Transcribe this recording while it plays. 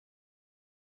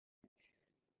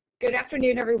Good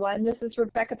afternoon, everyone. This is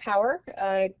Rebecca Power,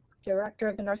 Director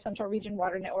of the North Central Region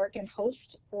Water Network and host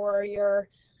for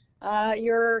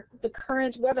the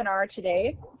current webinar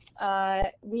today.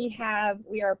 We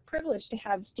are privileged to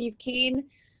have Steve Cain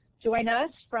join us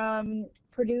from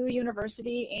Purdue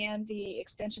University and the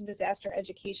Extension Disaster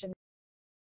Education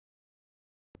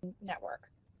Network.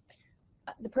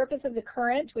 The purpose of the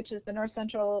current, which is the North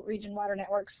Central Region Water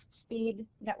Network's Speed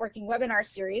Networking Webinar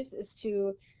Series, is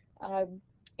to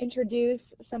introduce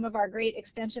some of our great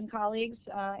extension colleagues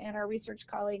and our research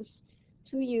colleagues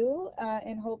to you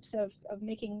in hopes of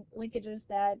making linkages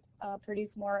that produce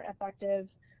more effective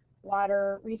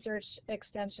water research,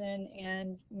 extension,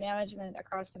 and management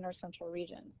across the North Central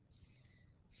region.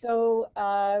 So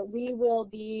we will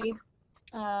be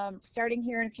starting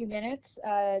here in a few minutes.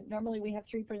 Normally we have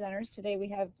 3 presenters. Today we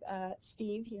have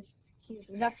Steve. He's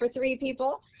enough for 3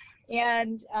 people.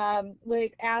 And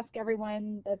we'd ask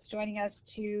everyone that's joining us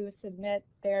to submit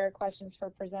their questions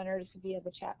for presenters via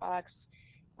the chat box.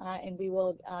 And we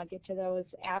will get to those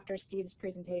after Steve's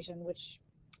presentation, which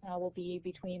will be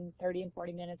between 30 and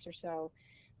 40 minutes or so.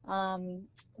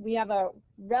 We have a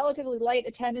relatively light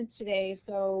attendance today,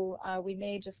 so we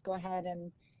may just go ahead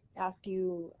and ask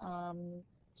you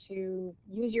to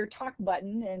use your talk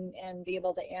button and be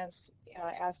able to ask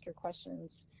your questions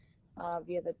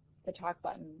via the talk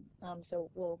button. So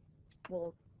we'll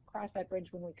cross that bridge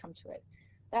when we come to it.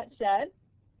 That said,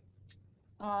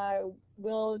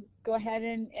 we'll go ahead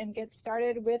and get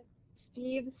started with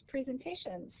Steve's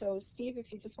presentation. So Steve,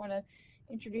 if you just want to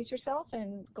introduce yourself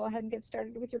and go ahead and get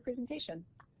started with your presentation.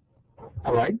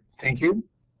 All right, thank you.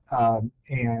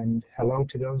 And hello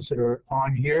to those that are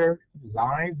on here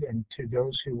live and to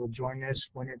those who will join us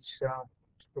when it's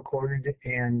recorded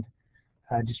and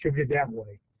distributed that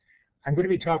way. I'm going to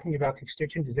be talking about the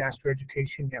Extension Disaster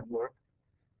Education Network,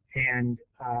 and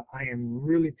I am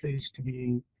really pleased to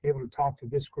be able to talk to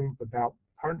this group about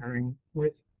partnering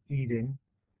with Eden.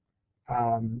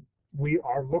 We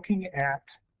are looking at,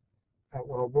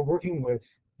 we're working with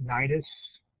NIDIS,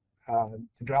 the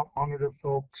Drought Monitor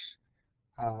folks,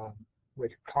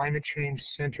 with climate change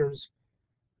centers,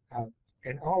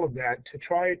 and all of that to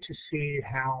try to see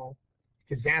how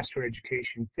disaster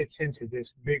education fits into this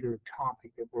bigger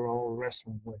topic that we're all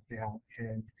wrestling with now.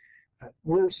 And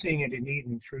we're seeing it in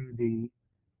Eden through the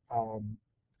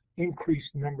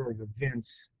increased number of events.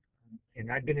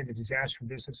 And I've been in the disaster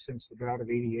business since the drought of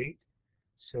 '88,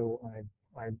 so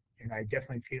I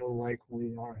definitely feel like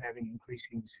we are having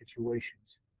increasing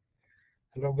situations.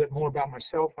 A little bit more about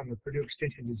myself. I'm the Purdue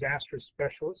Extension Disaster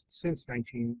Specialist since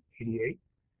 1988.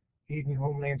 Eden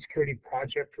Homeland Security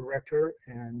Project Director,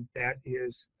 and that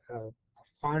is a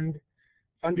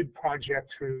funded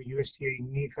project through USDA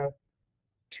NEPA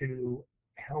to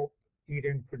help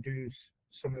Eden produce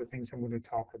some of the things I'm going to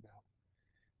talk about.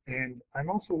 And I'm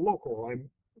also local. I'm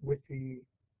with the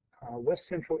West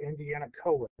Central Indiana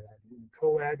COAD. And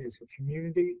COAD is a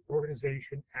community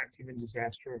organization active in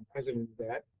disaster. I'm president of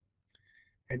that.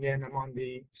 And then I'm on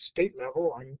the state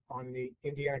level. I'm on the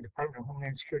Indiana Department of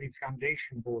Homeland Security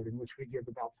Foundation Board, in which we give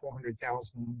about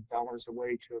 $400,000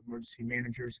 away to emergency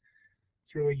managers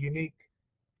through a unique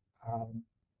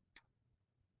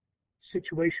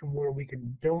situation where we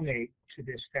can donate to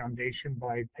this foundation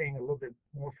by paying a little bit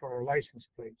more for our license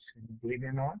plates. And believe it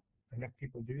or not, enough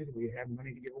people do that we have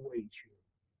money to give away each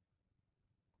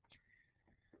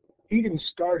year. Eden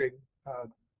started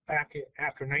back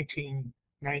after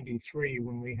 1993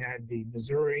 when we had the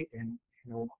Missouri and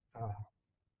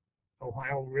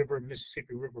Ohio River,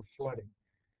 Mississippi River flooding.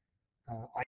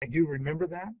 I do remember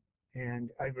that,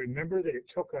 and I remember that it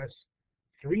took us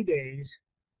 3 days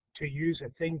to use a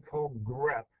thing called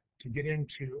grep to get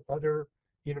into other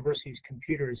universities'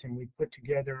 computers, and we put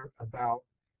together about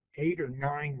 8 or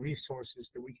 9 resources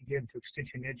that we could give to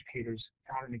extension educators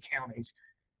out in the counties.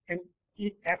 And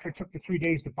after it took the 3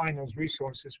 days to find those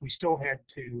resources, we still had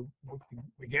to,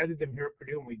 we gathered them here at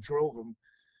Purdue and we drove them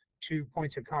to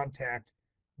points of contact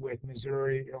with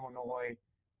Missouri, Illinois,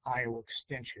 Iowa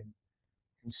Extension.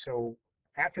 And so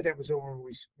after that was over,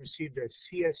 we received a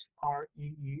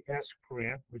CSREES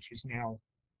grant, which is now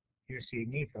USDA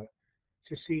NEPA,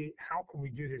 to see how can we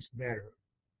do this better.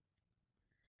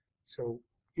 So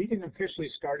Eden officially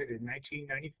started in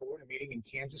 1994 in a meeting in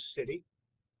Kansas City,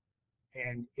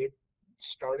 and it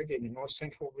started in the North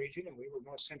Central region, and we were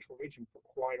North Central region for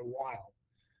quite a while.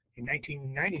 In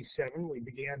 1997, we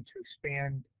began to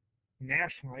expand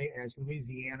nationally as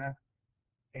Louisiana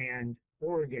and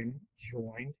Oregon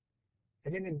joined.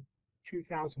 And then in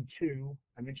 2002,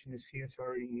 I mentioned the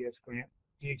CSREES grant,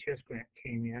 DHS grant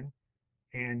came in,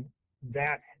 and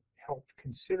that helped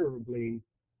considerably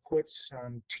put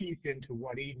some teeth into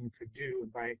what Eden could do.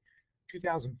 And by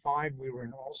 2005, we were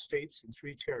in all states and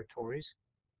 3 territories.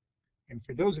 And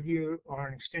for those of you who are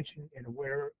an extension and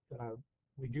aware,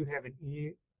 we do have an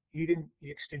Eden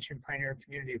E-Extension Pioneer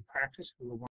Community of Practice. We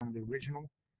were one of the original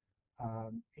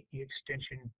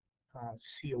E-Extension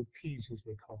COPs, as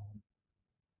they call them.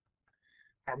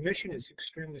 Our mission is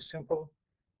extremely simple: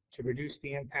 to reduce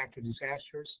the impact of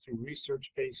disasters through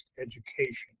research-based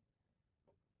education.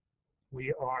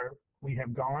 We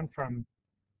have gone from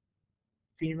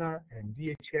FEMA and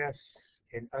DHS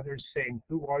and others saying,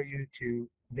 "Who are you?" to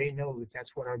they know that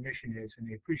that's what our mission is, and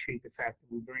they appreciate the fact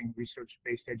that we bring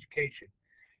research-based education.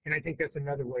 And I think that's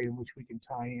another way in which we can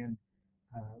tie in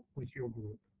with your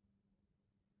group.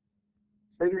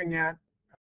 Furthering that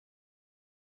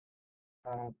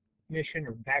mission,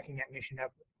 or backing that mission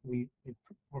up, we're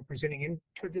presenting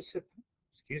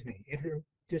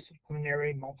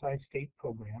interdisciplinary multi-state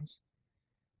programs,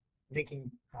 linking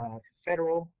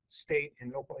federal, state,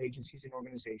 and local agencies and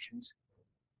organizations.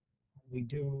 We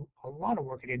do a lot of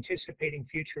work at anticipating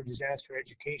future disaster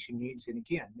education needs, and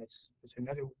again, that's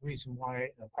another reason why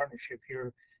a partnership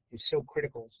here is so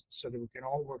critical, so that we can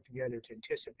all work together to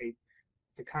anticipate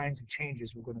the kinds of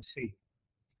changes we're going to see.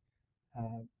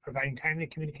 Providing timely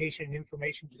communication and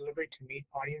information delivery to meet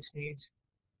audience needs,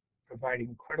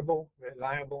 providing credible,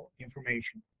 reliable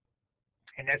information.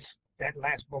 And that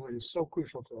last bullet is so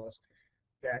crucial to us,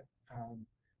 that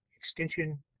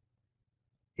Extension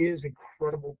is a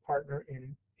credible partner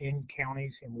in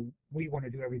counties, and we want to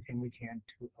do everything we can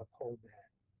to uphold that.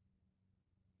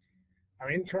 Our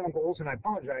internal goals, and I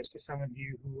apologize to some of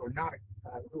you who are not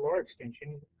who are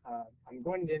Extension. I'm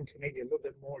going into maybe a little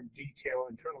bit more detail,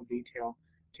 internal detail,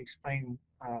 to explain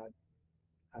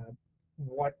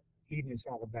what Eden is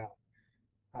all about.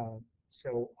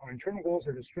 So our internal goals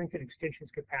are to strengthen Extension's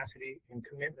capacity and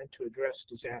commitment to address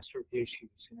disaster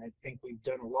issues. And I think we've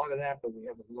done a lot of that, but we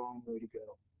have a long way to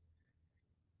go.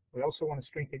 We also want to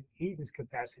strengthen Eden's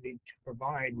capacity to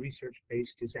provide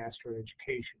research-based disaster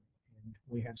education. And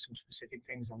we have some specific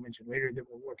things I'll mention later that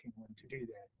we're working on to do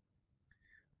that.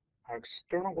 Our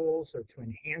external goals are to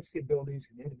enhance the abilities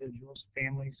of individuals,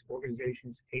 families,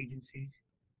 organizations, agencies,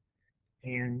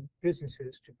 and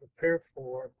businesses to prepare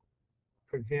for,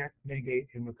 prevent, mitigate,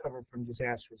 and recover from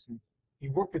disasters. And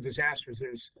you work with disasters,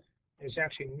 there's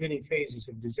actually many phases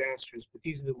of disasters, but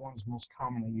these are the ones most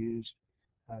commonly used,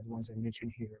 the ones I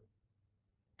mentioned here.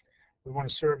 We want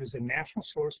to serve as a national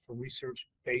source for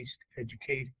research-based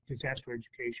disaster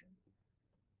education.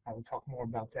 I will talk more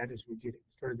about that as we get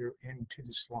further into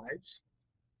the slides.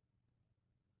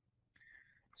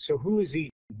 So who is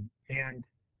Eden? And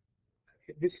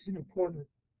this is an important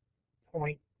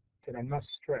point that I must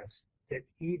stress, that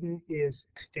Eden is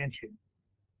Extension.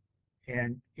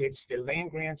 And it's the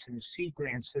land grants and the seed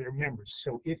grants that are members.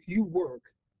 So if you work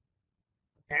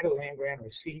at a land grant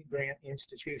or seed grant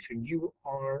institution, your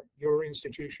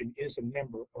institution is a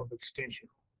member of Extension.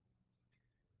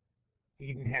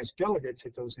 Eden has delegates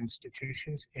at those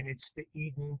institutions, and it's the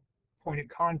Eden point of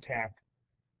contact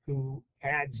who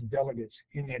adds delegates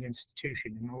in that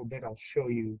institution. In a little bit, I'll show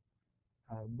you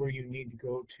where you need to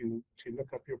go to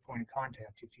look up your point of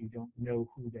contact if you don't know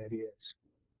who that is.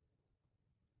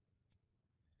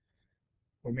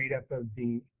 We're made up of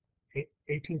the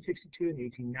 1862 and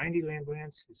 1890 land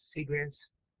grants, the sea grants,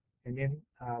 and then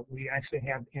we actually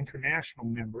have international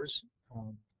members.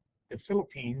 The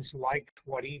Philippines liked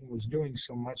what Eden was doing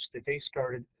so much that they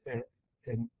started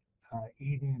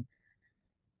Eden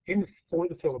for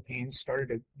the Philippines,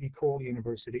 started at Bicol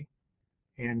University,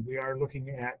 and we are looking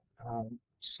at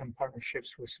some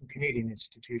partnerships with some Canadian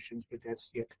institutions, but that's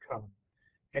yet to come.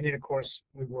 And then, of course,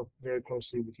 we work very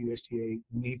closely with USDA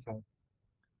NEPA,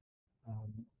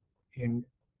 and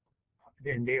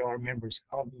then they are members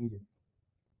of Eden.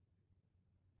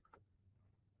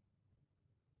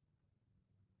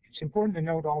 It's important to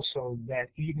note also that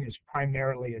Eden is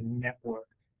primarily a network.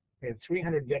 We have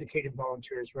 300 dedicated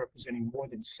volunteers representing more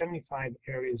than 75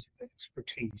 areas of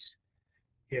expertise.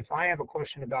 If I have a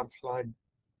question about flood,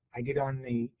 I get on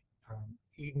the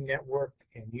Eden network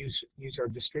and use our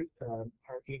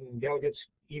Eden delegates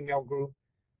email group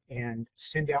and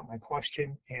send out my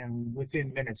question, and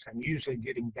within minutes I'm usually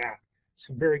getting back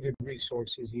some very good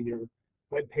resources, either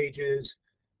web pages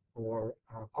or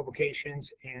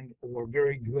publications or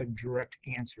very good direct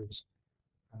answers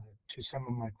to some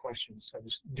of my questions. I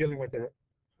was dealing with a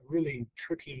really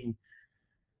tricky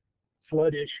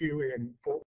flood issue in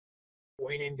Fort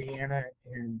Wayne, Indiana,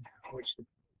 in which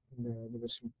there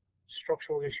was some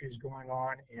structural issues going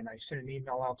on, and I sent an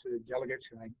email out to the delegates,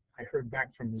 and I heard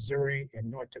back from Missouri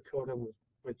and North Dakota with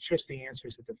with just the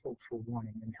answers that the folks were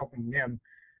wanting and helping them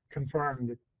confirm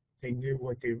that they knew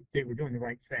what they were doing the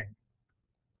right thing.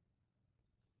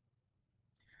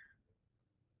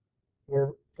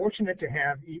 We're fortunate to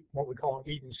have what we call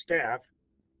Eden staff,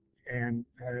 and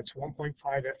it's 1.5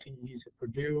 FTEs at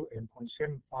Purdue and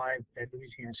 0.75 at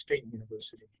Louisiana State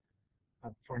University.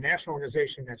 For a national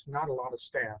organization, that's not a lot of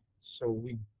staff, so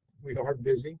we are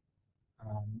busy,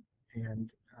 and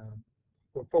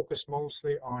we're focused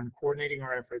mostly on coordinating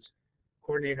our efforts,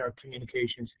 coordinating our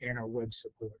communications, and our web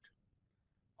support.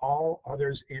 All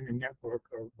others in the network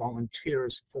are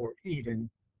volunteers for Eden.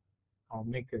 I'll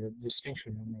make a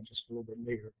distinction on that just a little bit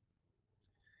later.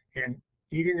 And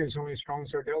Eden is only as strong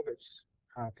as our delegates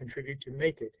contribute to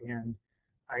make it. And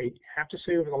I have to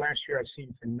say, over the last year, I've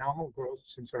seen phenomenal growth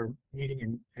since our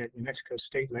meeting at New Mexico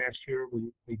State last year.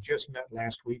 We just met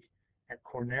last week at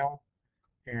Cornell,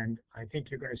 and I think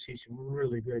you're going to see some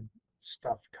really good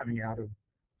stuff coming out of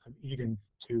Eden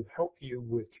to help you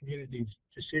with community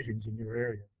decisions in your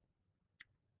area.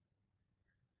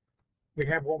 We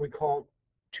have what we call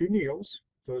 2 NEALs.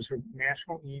 Those are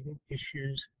National Eden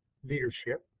Issues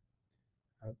Leadership,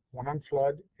 one on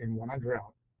flood and one on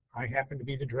drought. I happen to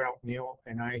be the drought NEAL,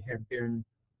 and I have been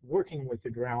working with the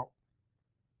drought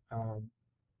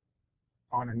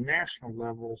on a national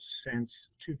level since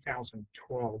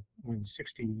 2012, when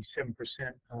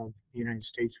 67% of the United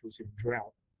States was in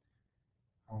drought.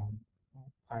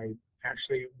 I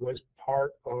actually was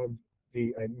part of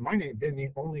I might have been the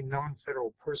only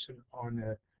non-federal person on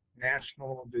the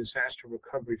National Disaster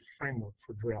Recovery Framework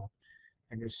for drought.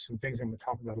 And there's some things I'm going to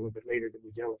talk about a little bit later that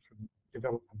we developed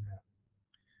from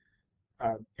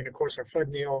that. And of course, our flood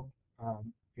NEAL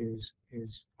is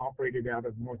operated out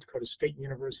of North Dakota State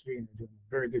University, and they're doing a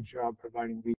very good job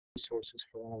providing resources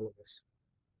for all of us.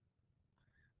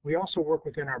 We also work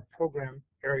within our program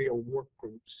area work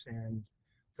groups, and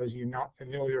those of you not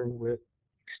familiar with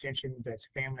Extension, that's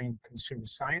Family and Consumer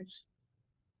Science,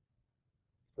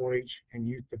 4-H and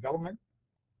Youth Development,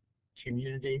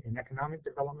 Community and Economic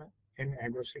Development, and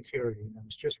Agro-Security. And I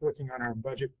was just working on our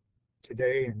budget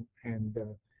today and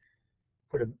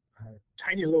put a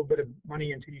tiny little bit of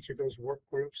money into each of those work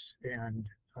groups. And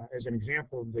as an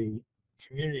example, the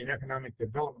Community and Economic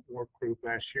Development work group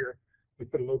last year, we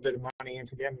put a little bit of money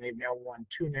into them, and they've now won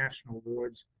 2 national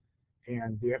awards.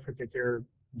 And the effort that they're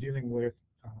dealing with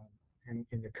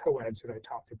in the COADs that I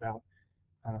talked about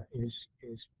is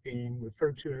being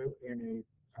referred to in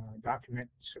a document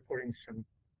supporting some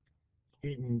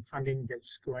Eden funding that's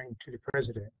going to the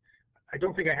president. I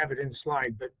don't think I have it in the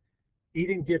slide, but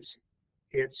Eden gets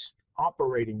its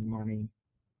operating money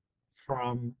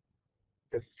from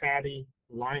the FATI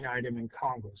line item in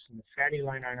Congress. And the FATI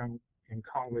line item in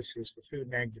Congress is the Food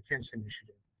and Ag Defense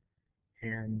Initiative.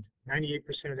 And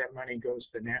 98% of that money goes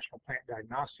to the National Plant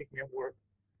Diagnostic Network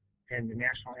and the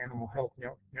National Animal Health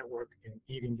Network, and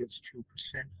Eden gets 2%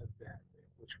 of that,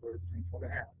 which we're thankful to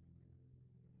have.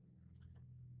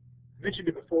 I mentioned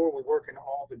it before, we work in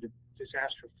all the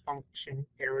disaster function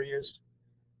areas,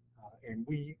 and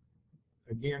we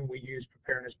use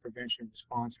preparedness, prevention,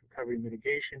 response, recovery,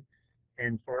 mitigation,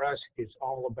 and for us, it's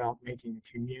all about making the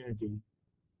community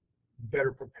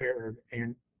better prepared,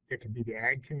 and it could be the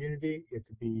ag community, it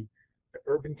could be the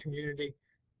urban community,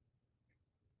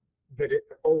 but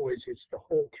it's the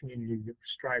whole community that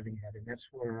we're striving at, and that's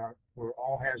where we're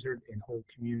all hazard and whole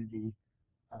community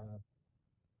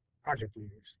project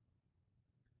leaders.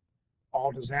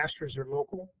 All disasters are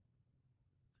local.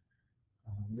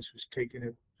 This was taken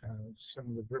at some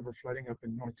of the river flooding up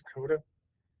in North Dakota,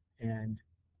 and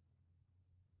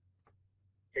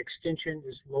extension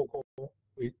is local,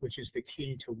 which is the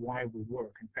key to why we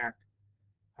work. In fact,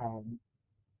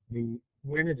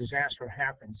 when a disaster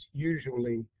happens,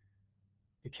 usually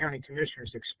the county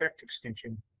commissioners expect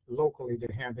extension locally to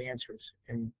have answers,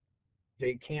 and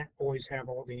they can't always have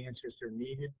all the answers they're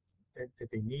needed that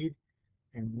they need,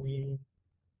 and we,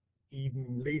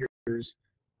 Eden leaders,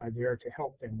 are there to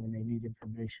help them when they need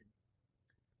information.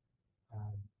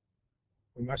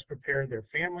 We must prepare their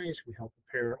families. We help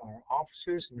prepare our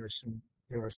offices, and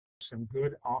there are some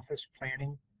good office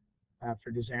planning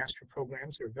for disaster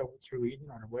programs that are available through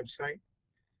Eden on our website,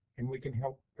 and we can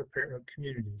help prepare our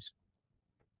communities.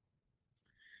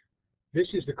 This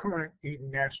is the current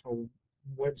Eden National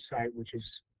website, which is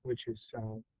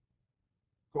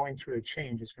going through a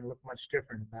change. It's going to look much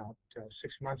different about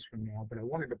 6 months from now. But I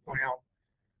wanted to point out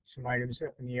some items.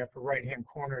 Up in the upper right-hand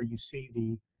corner, you see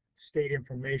the state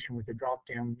information with the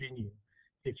drop-down menu.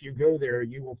 If you go there,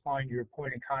 you will find your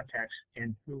point of contacts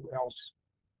and who else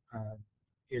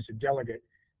is a delegate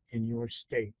in your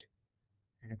state.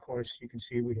 And of course, you can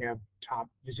see we have top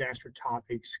disaster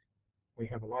topics. We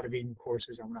have a lot of Eden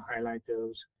courses. I'm going to highlight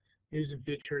those. News and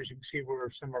features, you can see where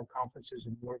some of our conferences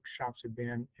and workshops have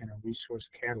been, and a resource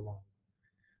catalog,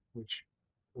 which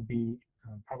will be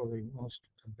probably most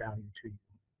of value to you.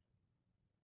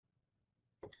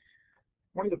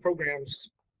 One of the programs,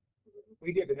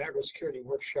 we did an agri-security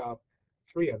workshop,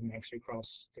 3 of them actually across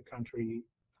the country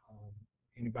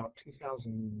in about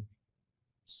 2006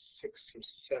 or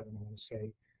 7, I want to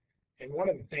say. And one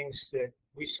of the things that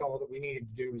we saw that we needed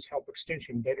to do is help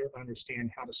Extension better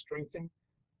understand how to strengthen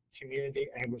community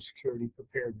agri-security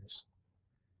preparedness.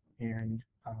 And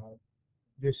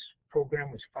this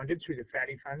program was funded through the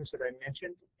FATI funds that I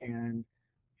mentioned, and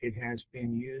it has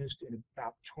been used in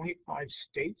about 25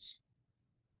 states.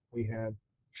 We have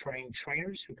trained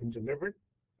trainers who can deliver it.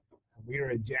 We are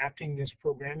adapting this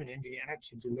program in Indiana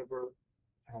to deliver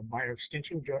by our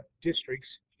extension districts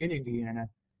in Indiana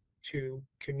to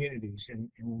communities. And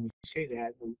when we say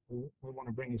that, we want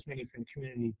to bring as many from the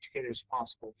community together as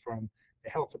possible, from the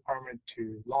health department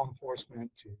to law enforcement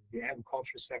to the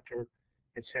agriculture sector,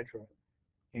 etc.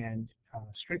 And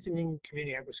strengthening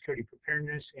community agri-security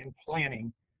preparedness and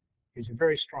planning is a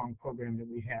very strong program that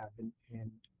we have.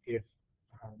 And if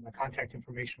my contact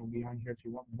information will be on here. If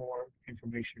you want more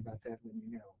information about that, let me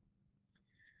know.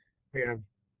 We have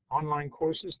online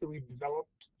courses that we've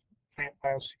developed. Plant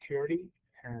biosecurity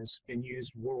has been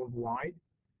used worldwide.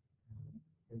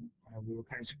 We were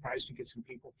kind of surprised to get some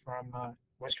people from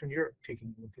Western Europe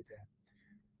taking a look at that.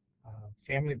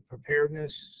 Family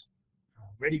preparedness,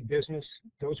 Ready Business,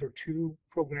 those are 2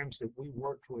 programs that we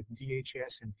worked with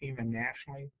DHS and FEMA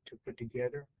nationally to put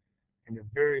together, and they're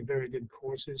very, very good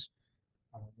courses.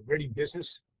 The Ready Business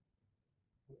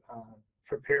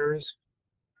prepares.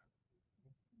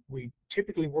 We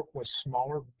typically work with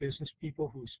smaller business people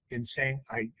who've been saying,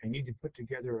 I need to put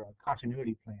together a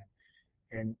continuity plan.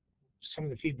 And some of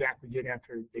the feedback we get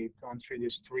after they've gone through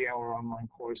this 3-hour online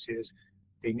course is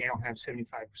they now have 75%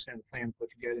 of the plan put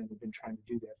together, and they've been trying to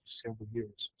do that for several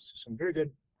years. So some very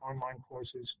good online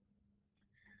courses.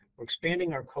 We're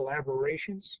expanding our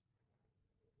collaborations.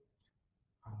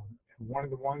 One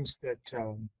of the ones that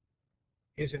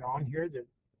isn't on here that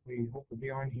we hope will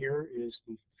be on here is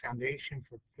the Foundation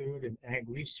for Food and Ag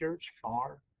Research,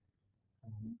 FAR.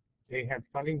 They have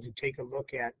funding to take a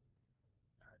look at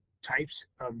types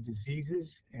of diseases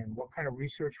and what kind of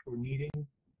research we're needing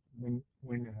when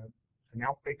an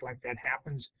outbreak like that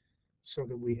happens, so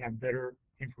that we have better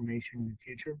information in the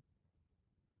future.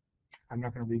 I'm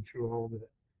not going to read through all the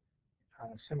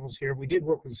symbols here. We did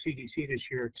work with the CDC this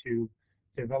year to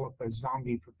develop a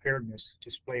zombie preparedness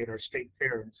display at our state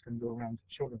fair, and it's going to go around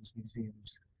to children's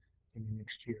museums in the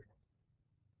next year.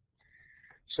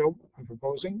 So I'm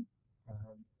proposing,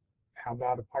 how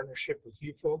about a partnership with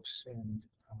you folks, and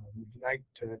we'd like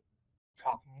to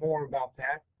talk more about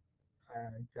that.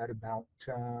 I've got about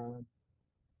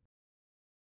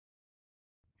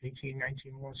 18,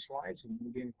 19 more slides, and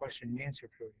we'll be in question and answer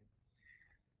period.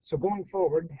 So going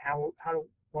forward,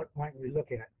 what might we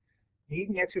look at? The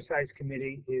Eden Exercise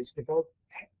Committee is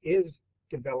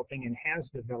developing and has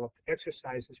developed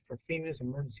exercises for FEMA's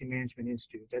Emergency Management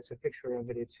Institute. That's a picture of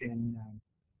it. It's in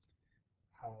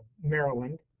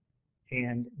Maryland,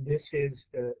 and this is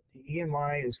the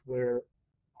EMI is where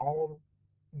all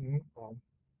the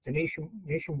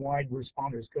nationwide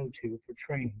responders go to for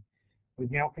training.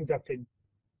 We've now conducted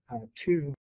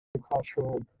 2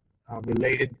 agricultural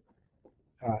related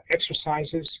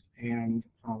exercises, and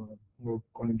we're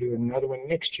going to do another one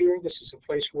next year. This is a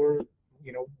place where,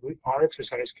 you know, our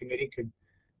exercise committee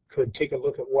could take a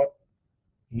look at what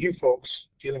you folks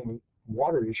dealing with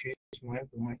water issues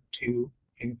want to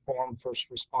inform first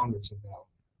responders about.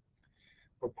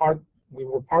 We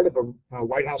were part of a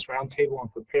White House roundtable on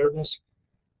preparedness.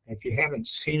 If you haven't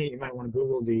seen it, you might want to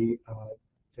Google the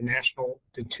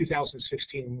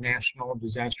 2016 National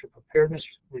Disaster Preparedness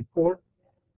Report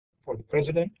for the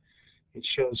President. It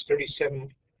shows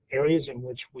 37 areas in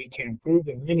which we can improve,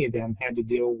 and many of them had to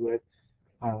deal with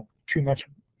too much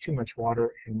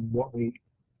water and what we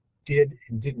did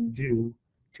and didn't do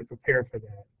to prepare for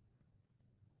that.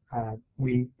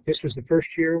 This was the first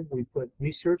year we put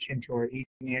research into our Eden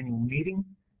annual meeting,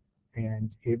 and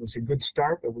it was a good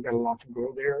start, but we've got a lot to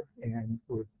grow there, and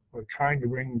we're trying to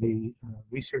bring the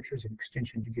researchers and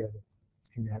extension together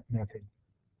in that method.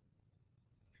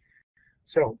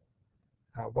 So,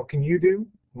 what can you do?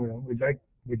 Well, we'd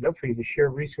love for you to share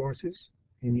resources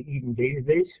in the Eden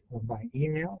database or by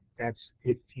email. That's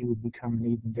if you would become an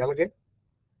Eden delegate.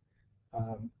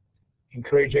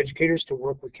 Encourage educators to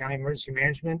work with county emergency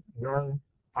management, learn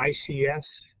ICS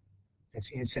that's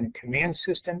the Incident Command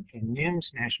System, and NIMS,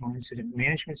 National Incident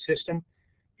Management System,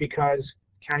 because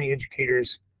county educators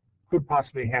could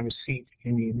possibly have a seat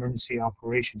in the Emergency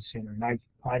Operations Center. And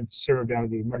I've served out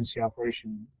of the Emergency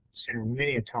Operations Center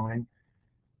many a time.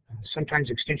 Sometimes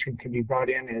Extension can be brought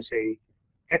in as a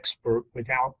expert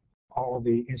without all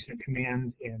the Incident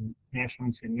Command and National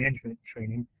Incident Management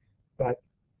training, but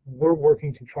we're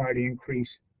working to try to increase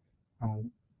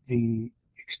the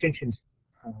Extension's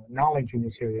knowledge in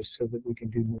this area so that we can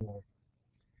do more.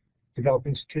 Develop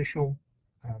institutional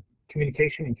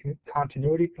communication and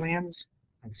continuity plans.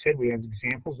 Like I said, we have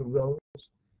examples of those.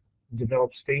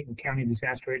 Develop state and county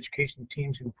disaster education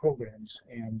teams and programs.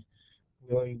 And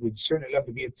we would certainly love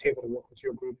to be at the table to work with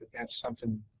your group if that's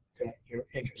something that you're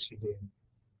interested in.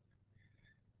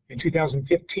 In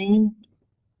 2015,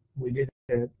 we did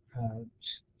a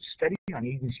study on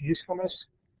Eden's usefulness.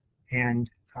 And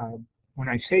when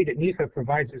I say that NEFA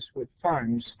provides us with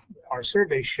funds, our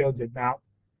survey showed that about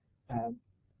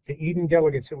the Eden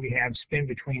delegates that we have spend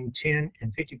between 10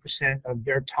 and 50% of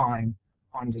their time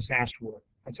on disaster work.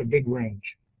 That's a big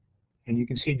range. And you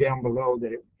can see down below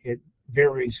that it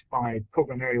varies by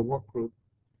program area work group,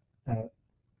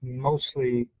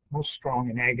 most strong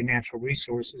in ag and natural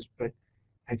resources, but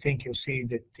I think you'll see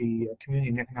that the community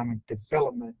and economic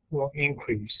development will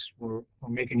increase. We're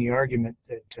making the argument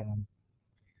that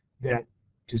that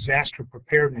disaster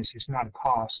preparedness is not a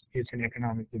cost, it's an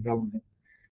economic development.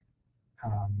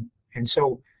 And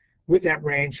so with that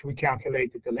range, we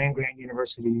calculate that the land-grant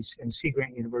universities and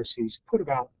sea-grant universities put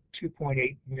about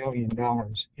 $2.8 million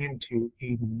into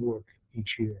Eden work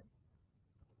each year.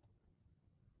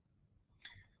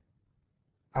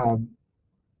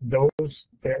 Those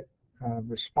that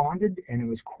responded, and it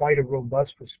was quite a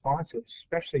robust response,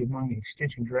 especially among the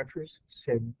extension directors,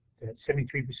 said that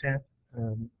 73%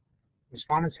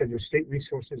 respondents said their state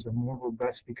resources are more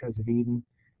robust because of Eden.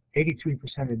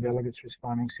 83% of delegates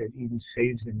responding said Eden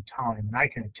saves them time, and I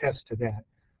can attest to that.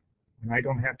 And I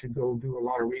don't have to go do a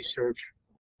lot of research,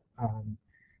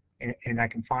 and I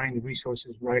can find the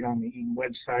resources right on the Eden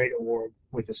website or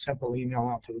with a simple email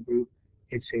out to the group.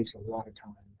 It saves a lot of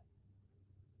time.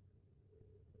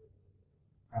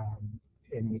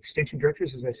 And the extension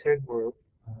directors, as I said, were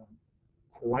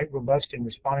quite robust in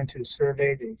responding to the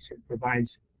survey. They said it provides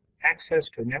access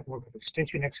to a network of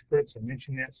extension experts. I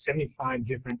mentioned that, 75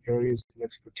 different areas of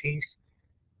expertise.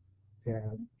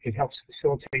 It helps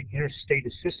facilitate interstate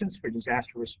assistance for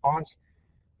disaster response.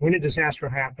 When a disaster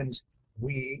happens,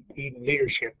 we, Eden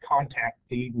leadership, contact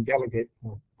the Eden delegate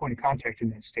or point of contact in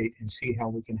that state and see how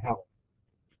we can help.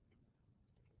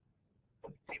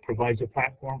 It provides a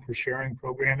platform for sharing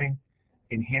programming,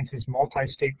 enhances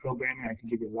multi-state programming. I can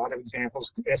give you a lot of examples.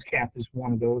 SCAP is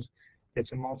one of those.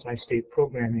 That's a multi-state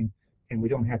programming, and we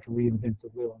don't have to reinvent the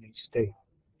wheel in each state.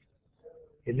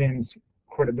 It lends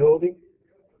credibility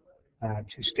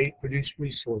to state-produced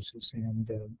resources, and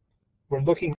we're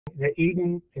looking that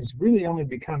Eden has really only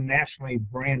become nationally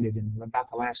branded in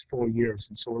about the last 4 years,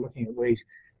 and so we're looking at ways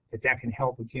that that can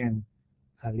help, again,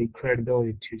 lead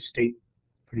credibility to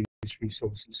state-produced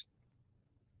resources.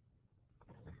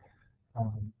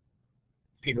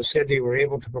 People said they were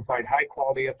able to provide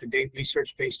high-quality, up-to-date,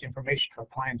 research-based information to our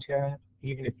clientele,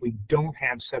 even if we don't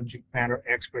have subject matter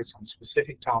experts on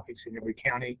specific topics in every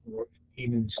county or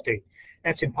even state.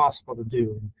 That's impossible to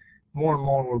do. And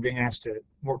more we're being asked to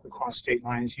work across state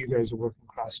lines. You guys are working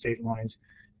across state lines,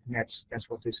 and that's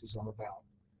what this is all about.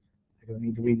 I don't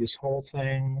need to read this whole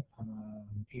thing.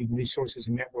 Eden Resources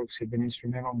and Networks have been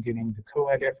instrumental in getting the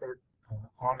COAD effort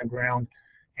on the ground,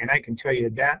 and I can tell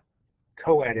you that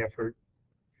COAD effort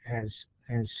has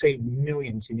saved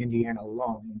millions in Indiana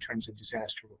alone in terms of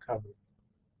disaster recovery.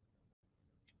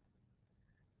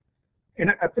 And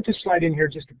I put this slide in here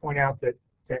just to point out that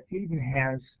Eden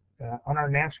has, on our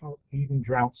National Eden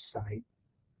Drought site,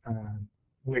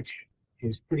 which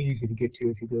is pretty easy to get to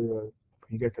if you go to,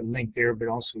 you get the link there, but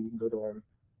also you can go to our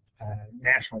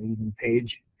National Eden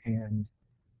page and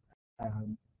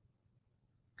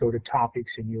go to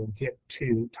topics, and you'll get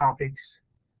to topics,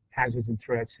 hazards and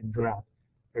threats, and drought.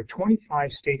 There are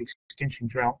 25 state extension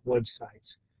drought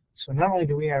websites. So not only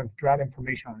do we have drought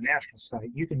information on a national site,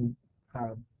 you can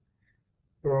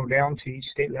burrow down to each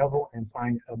state level and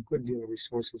find a good deal of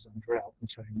resources on drought,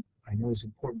 which I know is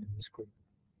important in this group.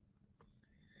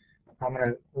 I'm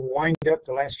going to wind up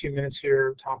the last few minutes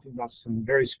here talking about some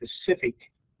very specific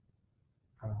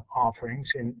offerings,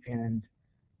 and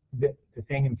the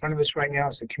thing in front of us right now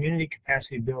is the Community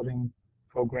Capacity Building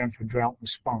Program for Drought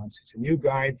Response. It's a new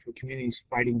guide for communities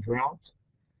fighting drought,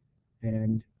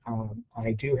 and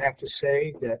I do have to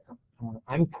say that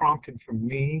unprompted from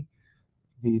me,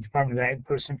 the Department of Ag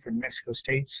person from Mexico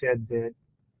State said that,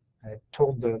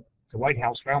 told the White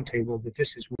House Roundtable that this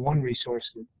is one resource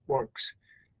that works.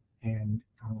 And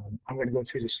I'm going to go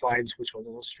through the slides which will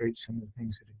illustrate some of the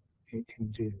things that it can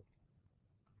do.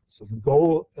 So the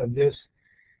goal of this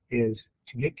is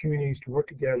to get communities to work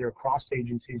together across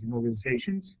agencies and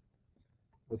organizations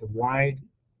with a wide,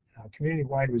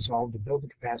 community-wide resolve to build the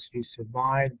capacity to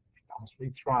survive and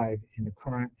possibly thrive in the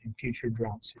current and future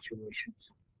drought situations.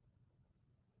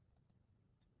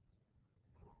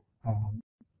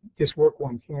 This work will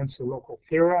influence the local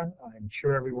FERA. I'm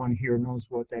sure everyone here knows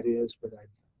what that is, but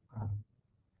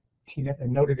I've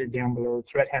noted it down below,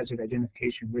 threat hazard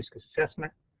identification risk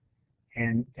assessment,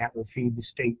 and that will feed the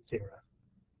state FERA.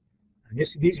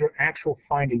 These are actual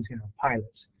findings in our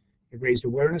pilots. It raised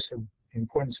awareness of the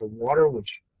importance of water, which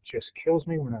just kills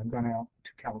me when I've gone out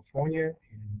to California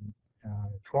in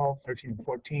 12, 13, and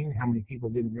 14, how many people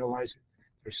didn't realize that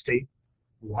their state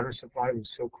water supply was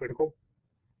so critical.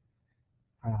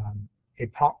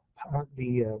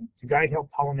 The guide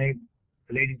helped pollinate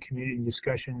related community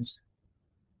discussions.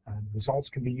 The results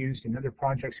can be used in other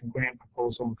projects and grant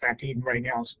proposal. In fact, even right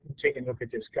now, taking a look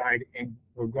at this guide, and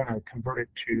we're going to convert it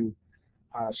to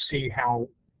see how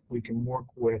we can work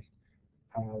with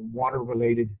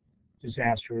water-related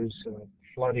disasters,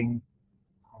 flooding,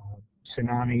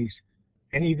 tsunamis,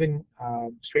 and even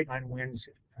straight-line winds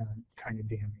kind of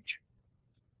damage.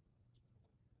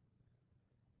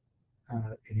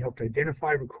 It helped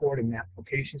identify, record, and map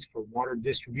locations for water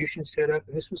distribution setup.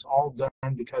 And this was all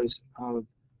done because of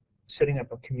setting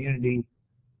up a community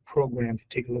program to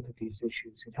take a look at these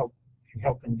issues. It helped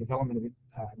in development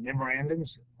of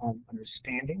memorandums on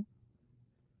understanding.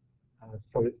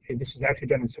 This is actually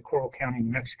done in Socorro County,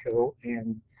 New Mexico,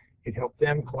 and it helped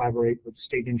them collaborate with the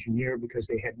state engineer because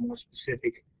they had more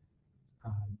specific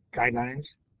guidelines,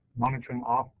 monitoring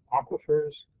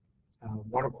aquifers,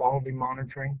 water quality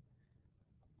monitoring.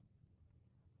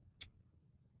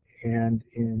 And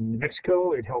in New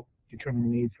Mexico, it helped determine the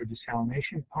need for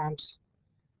desalination pumps,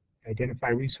 identify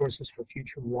resources for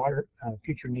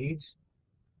future needs,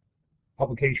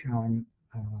 public education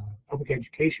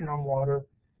on water,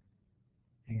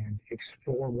 and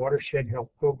explore watershed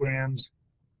health programs.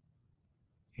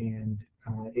 And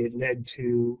it led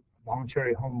to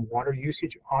voluntary home water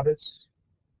usage audits,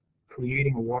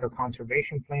 creating a water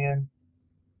conservation plan,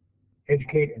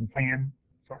 educate and plan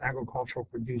for agricultural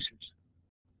producers.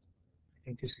 I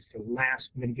think this is the last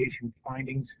mitigation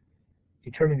findings.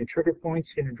 Determine the trigger points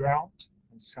in a drought.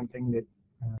 It's something that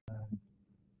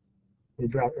the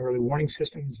drought early warning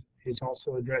system is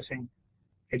also addressing.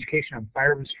 Education on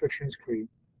fire restrictions, create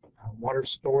water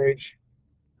storage,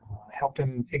 help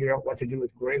them figure out what to do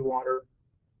with gray water.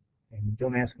 And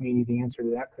don't ask me the answer to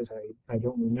that because I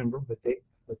don't remember, but they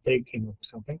came up with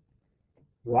something.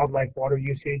 Wildlife water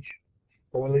usage,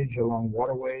 foliage along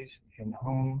waterways, and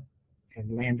home and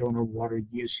landowner water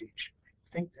usage.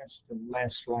 I think that's the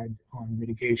last slide on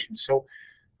mitigation. So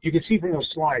you can see from those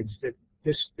slides that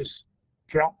this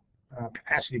drought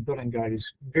capacity building guide is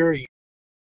very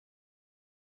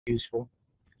useful.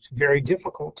 It's very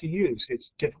difficult to use.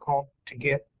 It's difficult to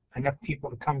get enough people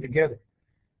to come together.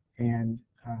 And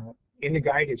in the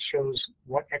guide, it shows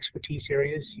what expertise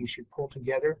areas you should pull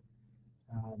together.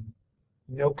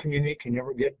 No community can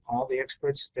ever get all the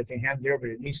experts that they have there, but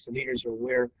at least the leaders are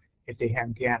aware if they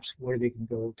have gaps where they can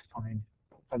go to find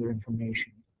other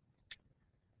information.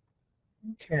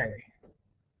 Okay.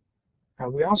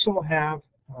 We also have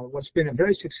what's been a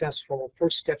very successful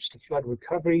First Steps to Flood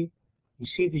Recovery. You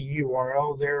see the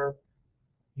URL there.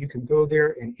 You can go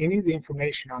there, and any of the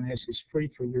information on this is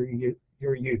free for your use.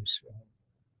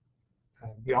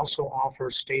 We also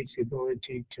offer states the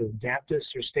ability to adapt this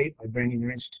to their state by bringing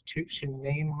their institution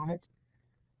name on it.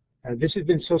 This has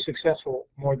been so successful,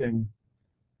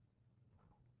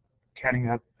 counting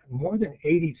up, more than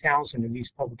 80,000 of these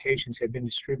publications have been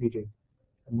distributed,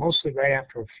 mostly right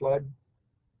after a flood.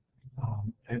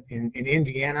 In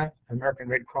Indiana, American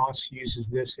Red Cross uses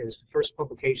this as the first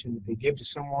publication that they give to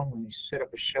someone when they set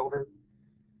up a shelter.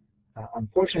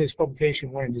 Unfortunately, this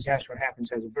publication, when a disaster happens,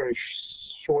 has a very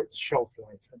short shelf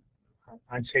life.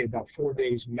 I'd say about 4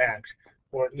 days max,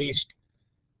 or at least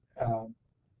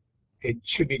it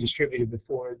should be distributed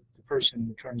before the person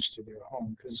returns to their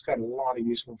home, because it's got a lot of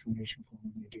useful information for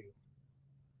them to do.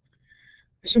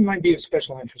 This one might be of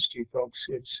special interest to you folks.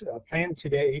 It's planned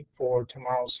today for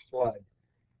tomorrow's flood,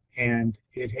 and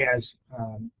it has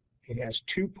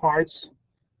 2 parts.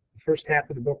 The first half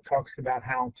of the book talks about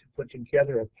how to put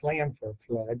together a plan for a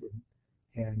flood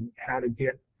and how to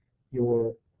get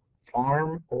your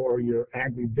farm or your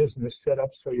agribusiness set up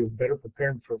so you're better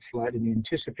prepared for a flood and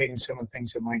anticipating some of the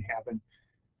things that might happen.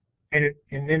 And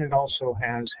then it also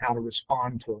has how to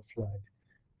respond to a flood.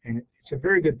 And it's a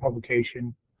very good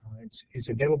publication. It's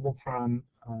available from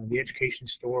the education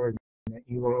store. That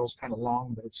URL is kind of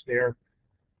long, but it's there.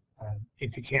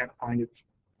 If you can't find it,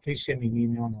 please send me an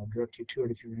email and I'll direct you to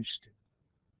it if you're interested.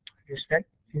 I guess that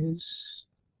is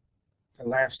the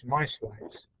last of my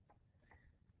slides.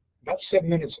 About 7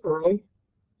 minutes early,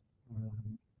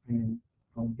 and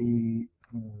I'll be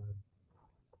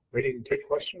ready to take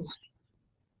questions.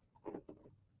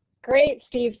 Great,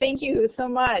 Steve. Thank you so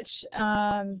much.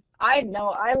 I know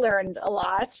I learned a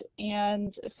lot,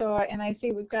 and I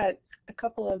see we've got a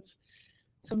couple of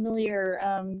familiar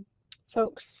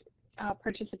folks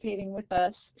participating with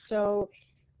us. So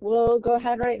we'll go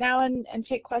ahead right now and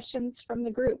take questions from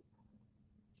the group.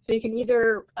 So you can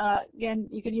either, again,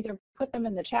 you can either put them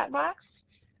in the chat box,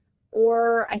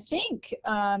 or I think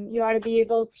you ought to be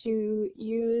able to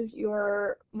use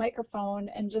your microphone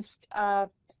and just,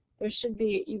 you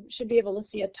should be able to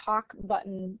see a talk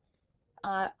button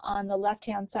on the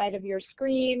left-hand side of your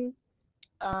screen,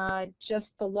 just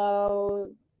below,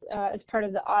 as part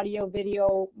of the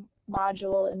audio-video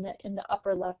module in the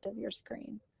upper left of your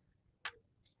screen.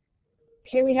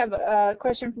 Okay, we have a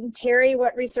question from Terry.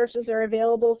 What resources are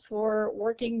available for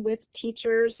working with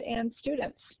teachers and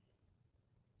students?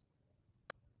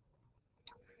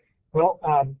 Well,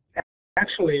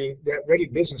 actually, that Ready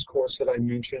Business course that I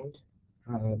mentioned,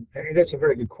 that's a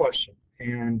very good question.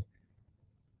 And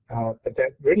but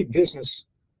that Ready Business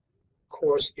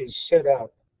course is set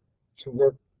up to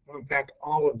work. In fact,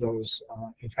 all of those,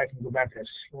 if I can go back to that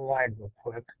slide real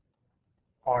quick,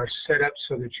 are set up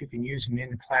so that you can use them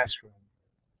in the classroom.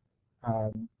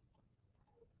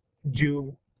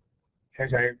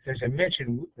 As I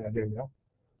mentioned, there we go,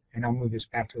 and I'll move this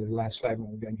back to the last slide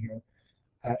when we're done here.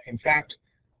 In fact,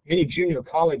 many junior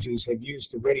colleges have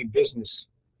used the Ready Business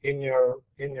in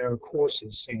their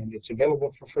courses, and it's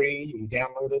available for free. You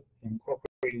download it and incorporate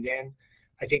it in.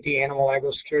 I think the animal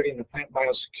agro-security and the plant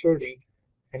biosecurity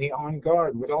and the On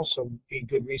Guard would also be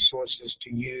good resources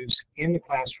to use in the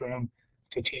classroom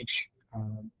to teach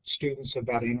students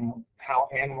about how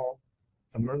animal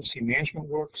emergency management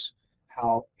works,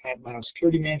 how plant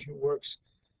biosecurity management works,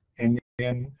 and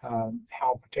then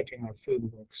how protecting our food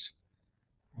works.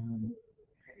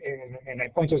 And I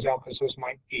point those out because those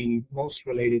might be most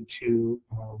related to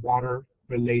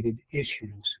water-related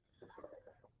issues.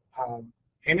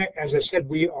 And as I said,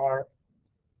 we are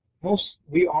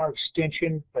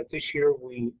extension, but this year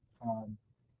we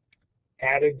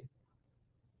added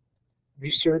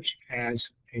research as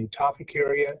a topic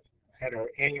area at our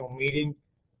annual meeting.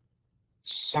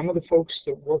 Some of the folks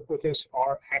that work with us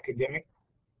are academic,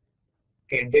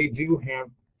 and they do have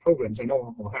programs. I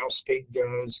know Ohio State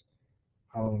does.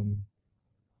 I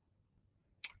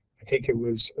think it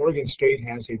was Oregon State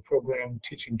has a program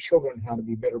teaching children how to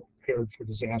be better prepared for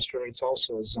disaster. It's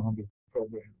also a zombie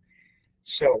program.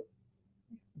 So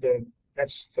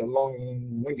that's the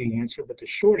long-winded answer, but the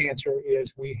short answer is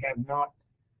we have not,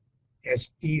 as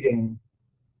Eden,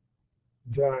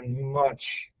 done much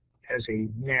as a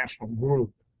national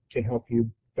group to help you.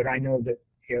 But I know that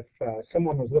if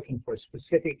someone was looking for a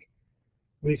specific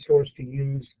resource to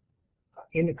use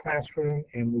in the classroom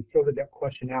and we filled that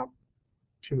question out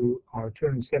to our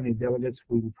 270 delegates,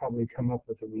 we would probably come up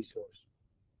with a resource.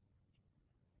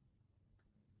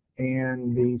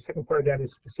 And the second part of that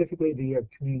is specifically the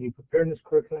community preparedness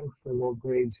curriculum for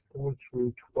grades 4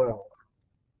 through 12.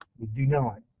 We do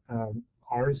not.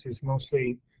 Ours is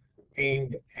mostly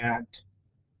aimed at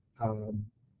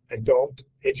adult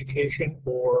education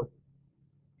or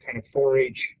kind of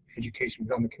 4-H education.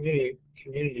 But on the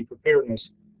community preparedness,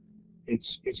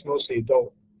 it's mostly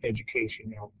adult education.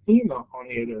 Now, FEMA, on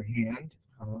the other hand,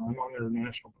 I'm on their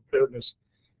national preparedness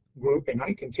group, and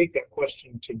I can take that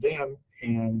question to them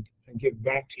and give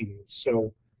back to you.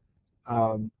 So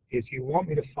if you want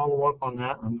me to follow up on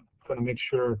that, I'm going to make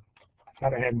sure I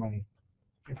thought I had my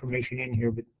information in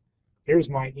here, but here's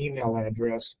my email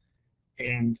address,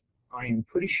 and I am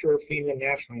pretty sure FEMA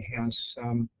nationally has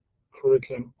some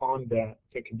curriculum on that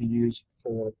can be used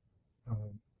for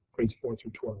grades 4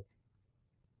 through 12.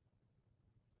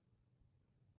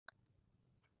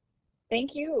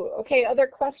 Thank you. Okay, other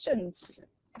questions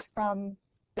from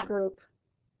the group?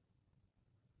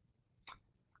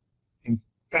 In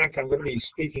fact, I'm going to be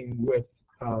speaking with,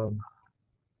 I'm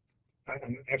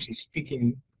actually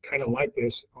speaking kind of like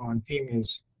this on FEMA's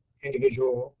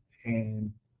individual and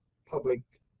public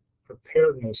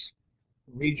preparedness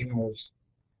regionals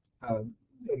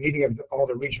a meeting of all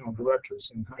the regional directors,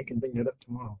 and I can bring that up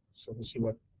tomorrow. So we'll see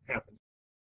what happens.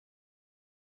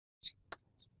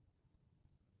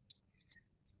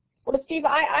 Well, Steve,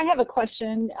 I have a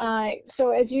question. So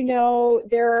as you know,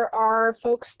 there are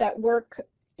folks that work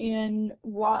on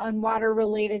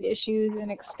water-related issues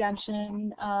and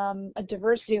extension, a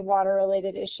diversity of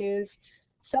water-related issues.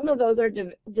 Some of those are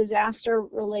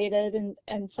disaster-related,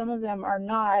 and some of them are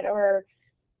not, or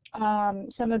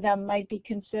some of them might be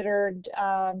considered,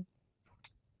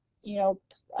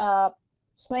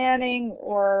 planning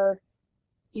or,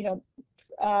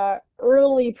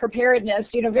 early preparedness,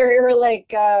 very early,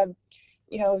 like,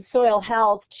 soil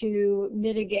health to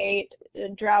mitigate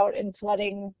drought and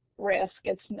flooding risk.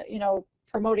 It's,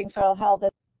 promoting soil health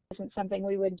isn't something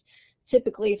we would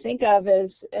typically think of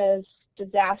as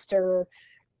disaster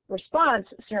response,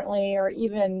 certainly, or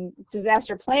even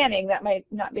disaster planning. That might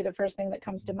not be the first thing that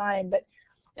comes to mind. But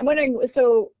I'm wondering,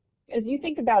 so as you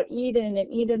think about Eden and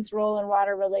Eden's role in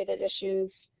water-related issues,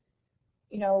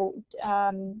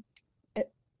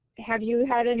 have you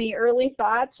had any early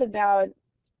thoughts about,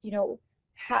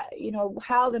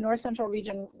 how the North Central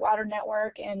Region Water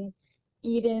Network and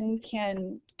Eden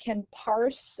can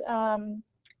parse,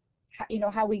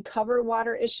 how we cover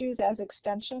water issues as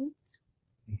extension?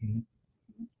 Mm-hmm.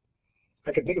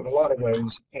 I can think of a lot of ways,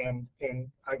 and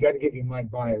I got to give you my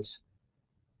bias.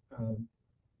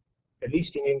 At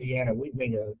least in Indiana, we've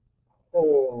made a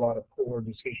whole lot of poor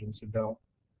decisions about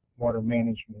water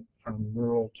management from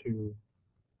rural to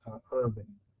urban.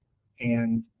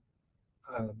 And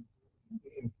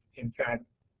in fact,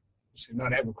 this is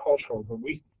not agricultural, but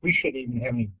we shouldn't even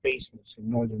have any basements in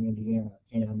northern Indiana.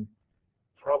 And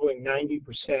probably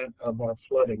 90% of our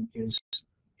flooding is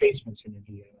basements in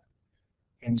Indiana.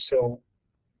 And so,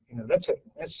 that's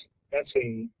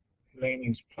a land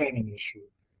use planning issue.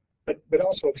 But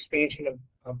also expansion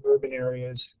of urban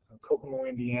areas. Kokomo,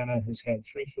 Indiana has had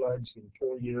 3 floods in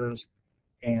 4 years,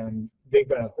 and they've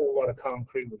got a whole lot of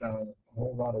concrete without a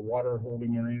whole lot of water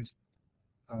holding areas.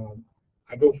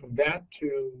 I go from that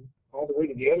to all the way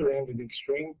to the other end of the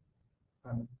extreme.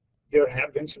 There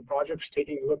have been some projects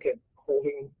taking a look at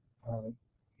holding,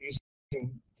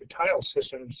 using the tile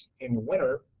systems in the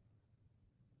winter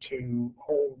to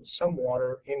hold some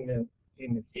water in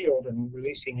the field and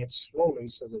releasing it slowly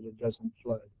so that it doesn't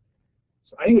flood.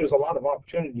 So I think there's a lot of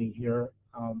opportunity here,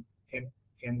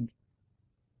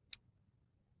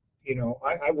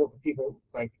 I work with people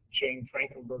like Jane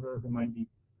Frankenberger, who might be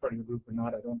part of the group or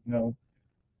not, I don't know,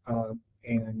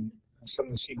 and some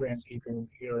of the Sea Grant people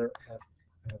here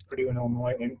at Purdue in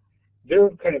Illinois, and they're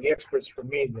kind of the experts for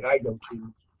me that I go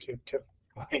to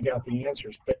find out the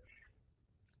answers. But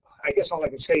I guess all I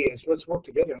can say is let's work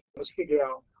together. Let's figure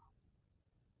out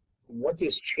what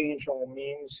this change all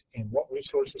means and what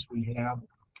resources we have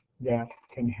that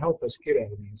can help us get at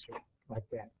an answer like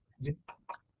that. Am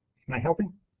I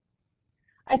helping?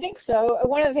 I think so.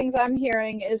 One of the things I'm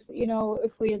hearing is,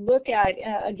 if we look at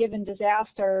a given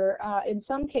disaster, in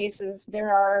some cases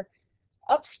there are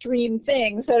upstream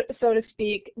things, so to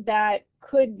speak, that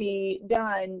could be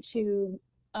done to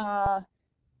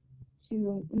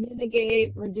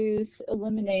mitigate, reduce,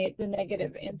 eliminate the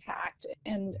negative impact.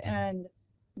 And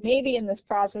maybe in this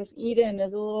process, Eden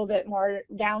is a little bit more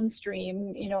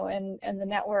downstream, and the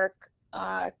network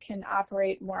can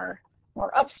operate more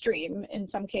upstream in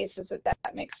some cases, if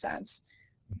that makes sense.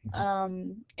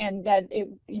 And that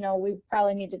we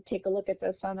probably need to take a look at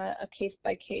this on a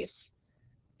case-by-case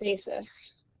basis.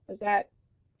 Is that?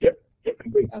 Yep.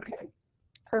 Okay,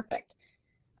 perfect.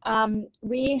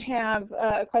 We have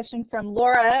a question from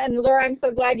Laura, and Laura, I'm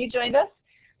so glad you joined us.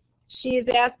 She's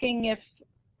asking if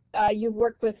you've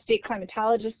worked with state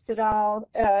climatologists at all.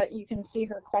 You can see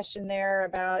her question there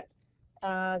about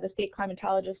the state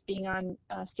climatologists being on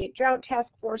state drought task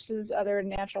forces, other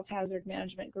natural hazard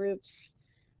management groups.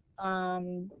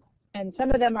 And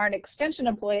some of them aren't extension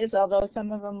employees, although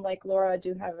some of them, like Laura,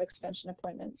 do have extension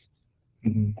appointments.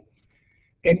 Mm-hmm.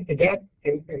 And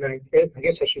I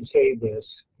guess I should say this,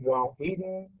 while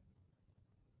Eden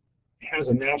has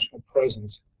a national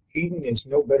presence, Eden is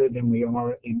no better than we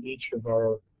are in each of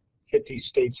our 50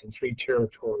 states and 3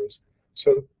 territories.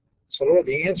 So Laura,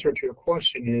 the answer to your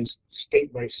question is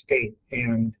state by state,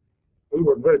 and we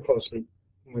work very closely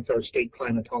with our state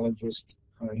climatologist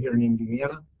here in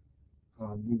Indiana.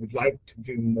 We would like to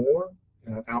do more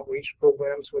outreach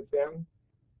programs with them,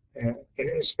 and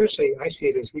especially I see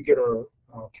it as we get our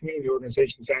community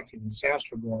organizations active in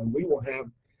disaster going, we will have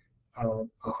a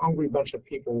hungry bunch of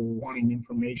people wanting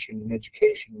information and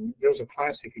education. There's a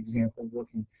classic example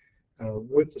working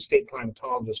with the state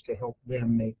climatologist to help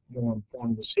them make more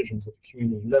informed decisions at the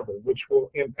community level, which will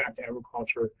impact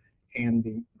agriculture and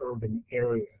the urban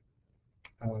area.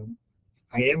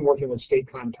 I am working with state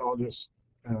climatologists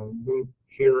group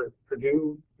here at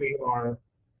Purdue.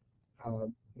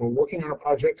 We're working on a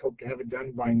project, hope to have it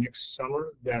done by next summer,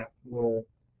 that will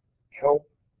help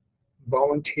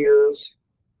volunteers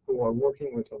who are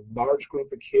working with a large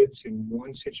group of kids in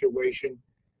one situation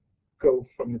go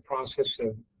from the process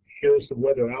of here's the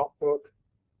weather outlook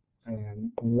and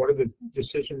what are the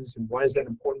decisions and why is that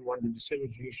important, what are the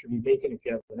decisions you should be making if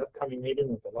you have an upcoming meeting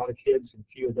with a lot of kids and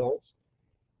few adults,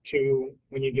 to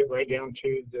when you get right down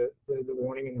to the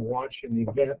warning and the watch and the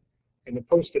event and the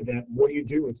post-event, what do you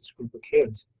do with this group of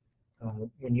kids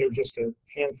when you're just a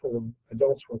handful of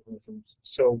adults working with them.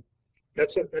 So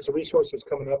that's a resource that's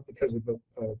coming up because of the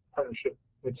partnership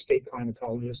with state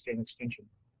climatologists and Extension.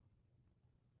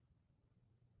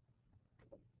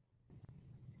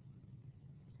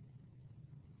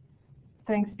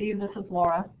 Thanks, Steve. This is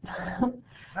Laura.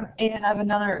 And I have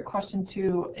another question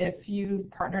too. If you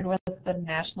partnered with the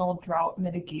National Drought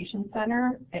Mitigation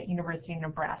Center at University of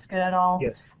Nebraska at all?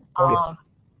 Yes.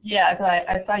 Yeah, because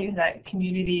I saw you had that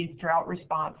community's drought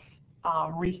response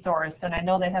resource, and I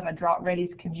know they have a Drought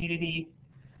Ready's community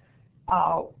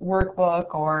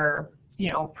workbook or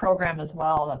program as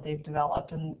well that they've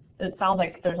developed, and it sounds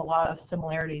like there's a lot of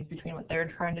similarities between what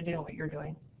they're trying to do and what you're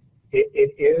doing.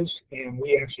 It is, and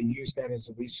we actually use that as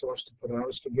a resource to put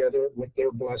ours together with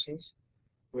their blessings.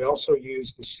 We also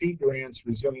use the Sea Grants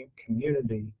Resilient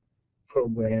Community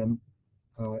program.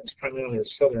 It's primarily a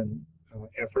southern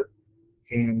effort,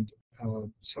 and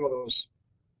some of those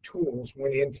tools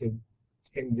went in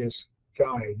this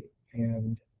guide.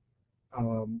 And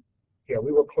yeah,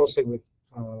 we work closely with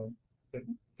the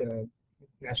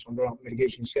National Drought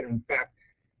Mitigation Center. In fact,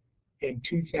 in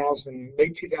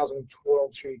late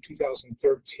 2012 through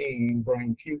 2013,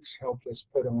 Brian Fuchs helped us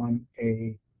put on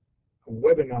a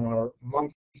webinar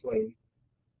monthly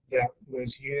that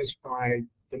was used by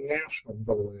the National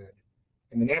BOAD.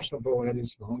 And the National BOAD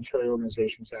is the Voluntary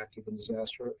Organizations Active in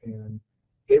Disaster, and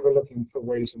they were looking for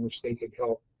ways in which they could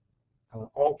help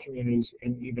all communities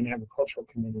and even agricultural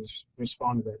communities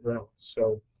respond to that drought.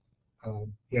 So,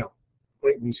 yeah,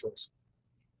 great resource.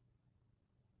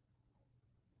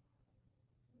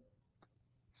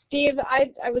 Steve,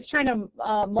 I was trying to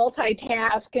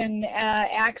multitask and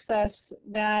access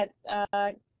that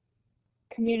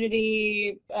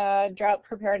community drought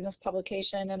preparedness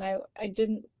publication, and I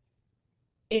didn't.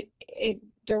 It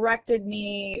directed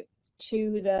me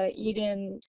to the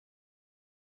Eden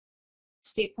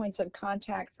State Points of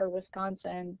Contact for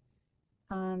Wisconsin,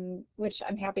 which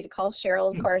I'm happy to call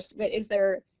Cheryl, of course. But is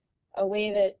there a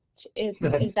way that is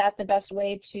that the best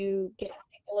way to take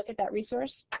a look at that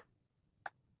resource?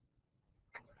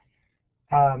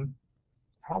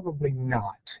 Probably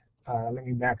not. Let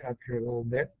me back up here a little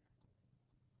bit.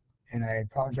 And I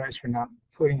apologize for not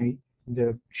putting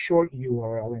the short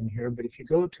URL in here, but if you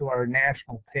go to our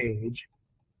national page,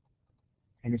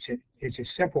 and it's a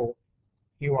simple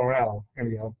URL, there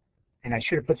we go, and I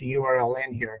should have put the URL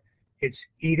in here. It's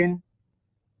eden.lsu.edu.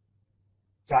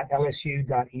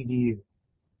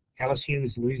 LSU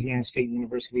is Louisiana State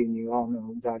University, and you all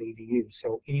know .edu.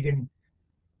 So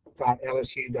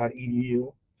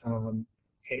eden.lsu.edu. And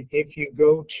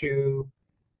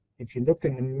if you look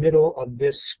in the middle of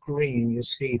this screen, you'll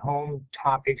see home,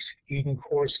 topics, Eden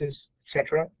courses,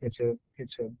 etc. It's a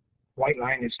white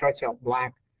line. It starts out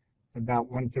black about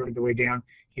 1/3 of the way down.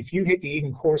 If you hit the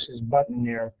Eden courses button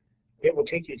there, it will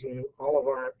take you to all of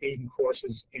our Eden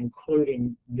courses,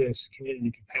 including this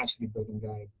community capacity building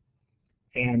guide.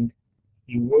 And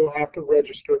you will have to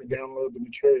register to download the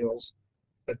materials.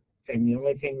 And the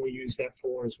only thing we use that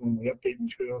for is when we update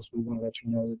materials, we want to let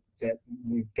you know that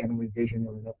we've done a revision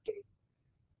or an update.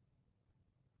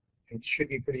 It should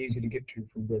be pretty easy to get to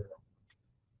from there.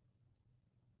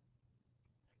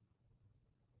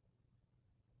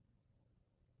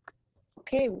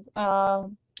 Okay,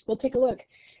 we'll take a look.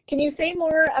 Can you say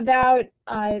more about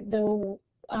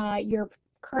your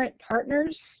current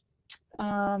partners?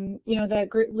 The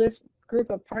group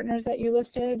of partners that you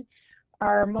listed.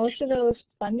 Are most of those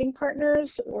funding partners,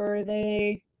 or are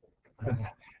they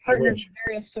partners of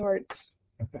various sorts?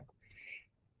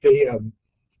 The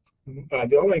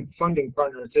only funding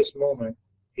partner at this moment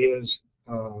is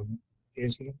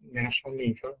National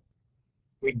NEFA.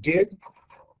 We did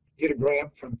get a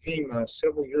grant from FEMA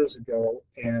several years ago,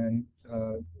 and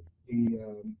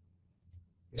the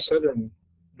southern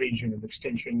region of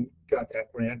Extension got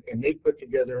that grant, and they put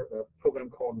together a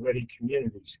program called Ready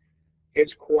Communities.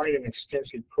 It's quite an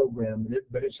extensive program,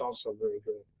 but it's also very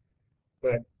good.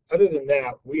 But other than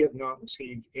that, we have not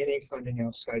received any funding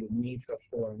outside of NEFA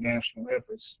for our national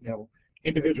efforts. Now,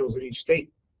 individuals in each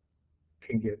state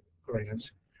can get grants.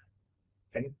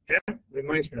 And that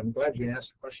reminds me, I'm glad you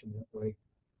asked the question that way.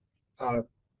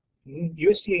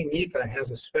 USDA NEFA has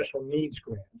a special needs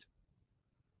grant.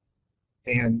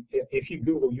 And if you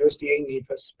Google USDA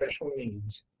NEFA special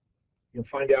needs, you'll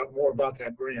find out more about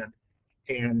that grant.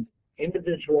 And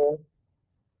individual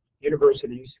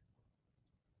universities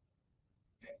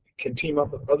can team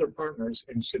up with other partners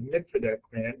and submit for that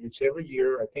grant. It's every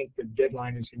year. I think the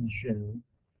deadline is in June.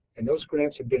 And those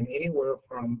grants have been anywhere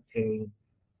from a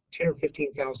 $10,000 or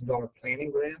 $15,000 planning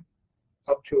grant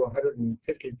up to a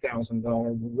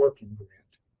 $150,000 working grant.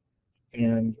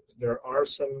 And there are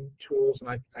some tools,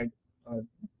 and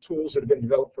tools that have been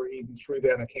developed for even through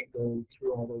that. I can't go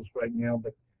through all those right now,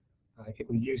 but I think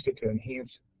we used it to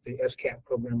enhance the SCAP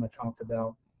program I talked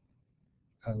about.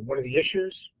 One of the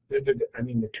issues,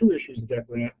 the two issues of that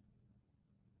grant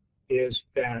is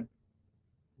that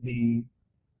the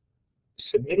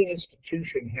submitting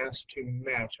institution has to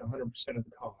match 100% of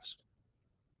the cost.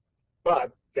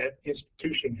 But that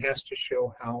institution has to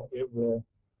show how it will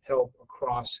help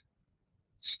across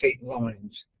state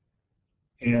lines.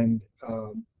 And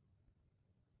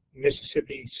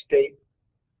Mississippi State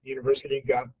University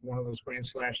got one of those grants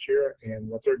last year, and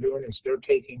what they're doing is they're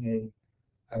taking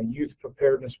a youth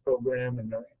preparedness program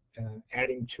and they're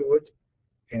adding to it,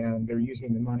 and they're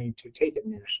using the money to take it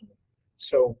nationally.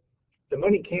 So the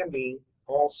money can be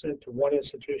all sent to one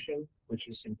institution, which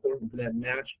is important for that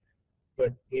match,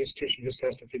 but the institution just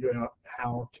has to figure out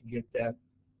how to get that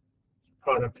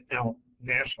product out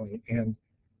nationally. And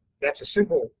that's a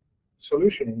simple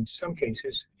solution in some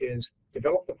cases, is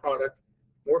develop the product,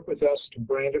 work with us to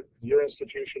brand it with your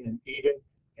institution in Eden,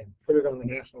 and put it on the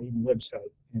National Eden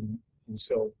website. And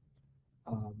so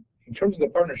in terms of the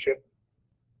partnership,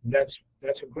 that's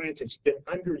a grant that's been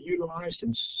underutilized,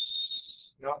 and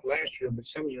not last year, but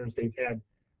some years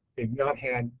they've not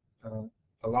had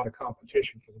a lot of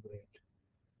competition for the grant.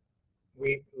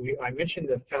 I mentioned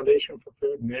the Foundation for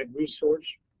Food and Ag Research.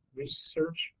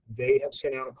 They have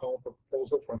sent out a call for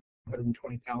proposal for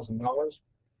 $120,000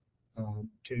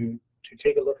 to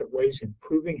take a look at ways of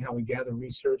improving how we gather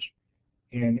research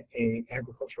in an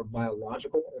agricultural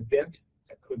biological event.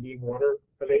 That could be water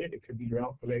related, it could be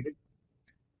drought related.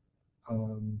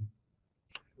 Who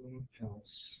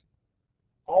else?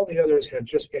 All the others have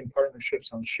just been partnerships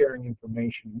on sharing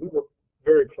information. We work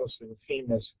very closely with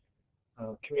FEMA's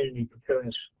community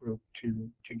preparedness group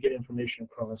to get information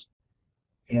across.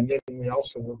 And then we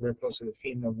also work very closely with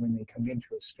FEMA when they come into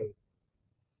a state.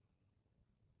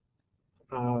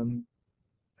 I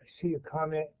see a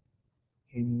comment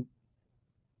in,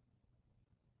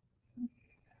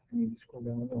 let me scroll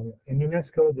down a little. In New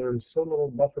Mexico, there is so little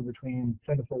buffer between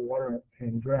plentiful water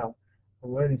and drought.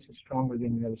 Awareness is stronger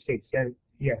than in other states.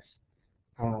 Yes.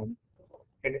 And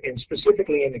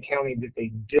specifically in the county that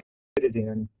they did it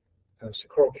in,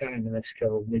 Socorro County, New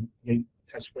Mexico,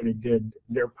 that's where they did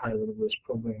their pilot of this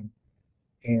program.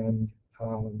 And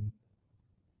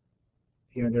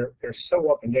they're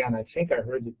so up and down. I think I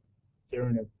heard that they're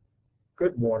in a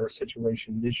good water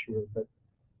situation this year, but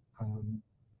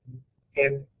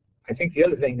and I think the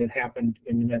other thing that happened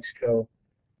in New Mexico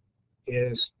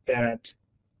is that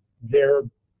their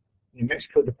New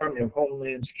Mexico Department of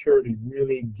Homeland Security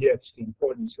really gets the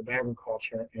importance of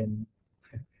agriculture, and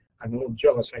I'm a little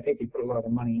jealous. I think they put a lot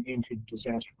of money into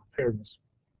disaster preparedness.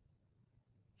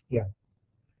 Yeah.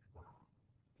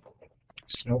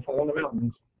 Snowfall in the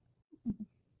mountains.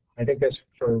 I think that's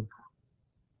true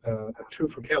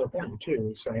for California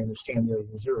too, so I understand their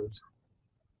reserves.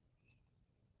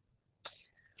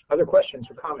 Other questions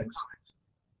or comments?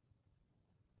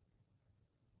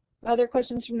 Other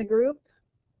questions from the group?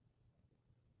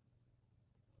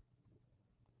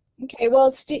 Okay,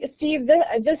 well, Steve,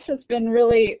 this has been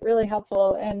really, really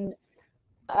helpful, and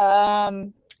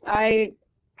one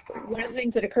of the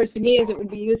things that occurs to me is it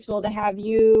would be useful to have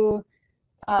you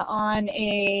on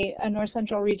a North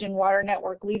Central Region Water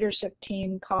Network leadership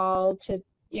team call to,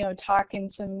 talk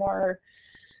in some more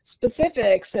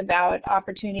specifics about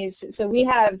opportunities. So we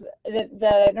have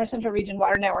the North Central Region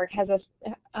Water Network has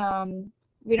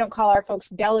we don't call our folks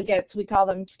delegates, we call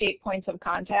them state points of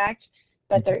contact,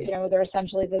 but they're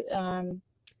essentially the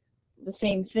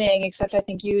same thing, except I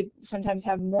think you sometimes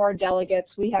have more delegates.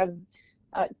 We have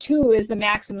 2 is the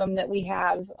maximum that we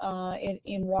have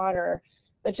in water,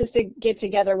 but just to get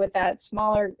together with that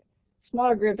smaller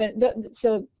group, and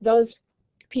so those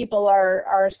people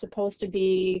are supposed to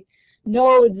be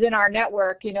nodes in our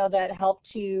network, that help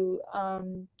to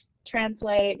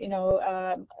translate,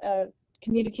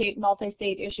 communicate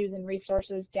multi-state issues and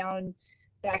resources down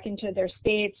back into their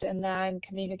states, and then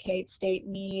communicate state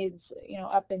needs,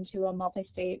 up into a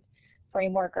multi-state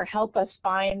framework, or help us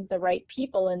find the right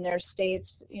people in their states,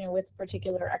 with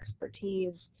particular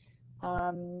expertise.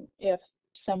 If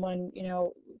someone,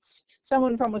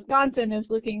 someone from Wisconsin is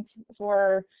looking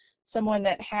for someone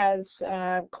that has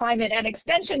climate and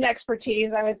extension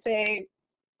expertise, I would say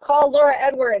call Laura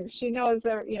Edwards. She knows,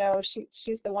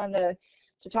 she's the one to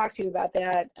talk to you about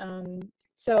that.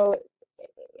 So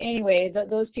anyway,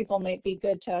 those people might be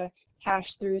good to hash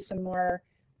through some more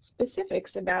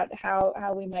specifics about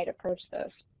how we might approach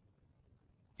this.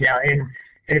 Yeah, and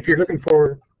if you're looking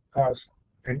for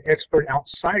an expert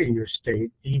outside of your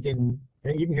state, even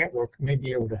network may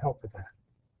be able to help with that.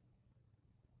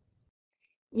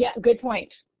 Yeah, good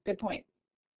point. Good point.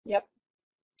 Yep.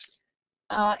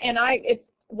 And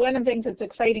one of the things that's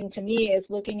exciting to me is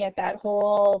looking at that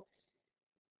whole,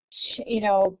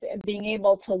 being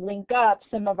able to link up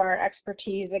some of our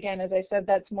expertise. Again, as I said,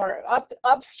 that's more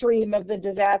upstream of the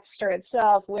disaster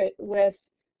itself, with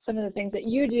some of the things that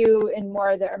you do in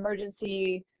more of the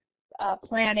emergency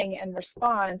planning and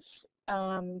response.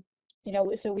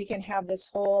 So we can have this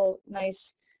whole nice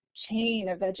chain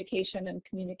of education and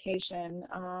communication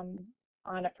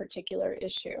on a particular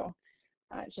issue.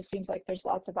 It just seems like there's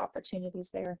lots of opportunities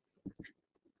there.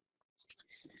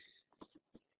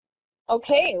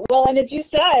 Okay, well, and as you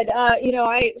said, I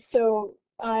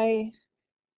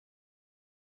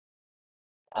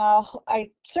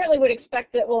certainly would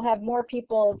expect that we'll have more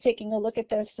people taking a look at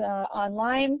this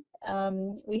online.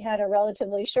 We had a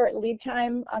relatively short lead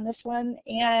time on this one,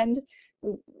 and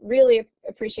we really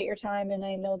appreciate your time, and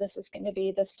I know this is going to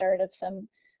be the start of some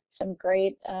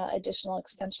great additional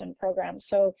extension programs.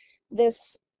 So this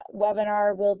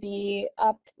webinar will be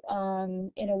up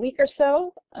in a week or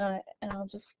so, and I'll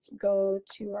just go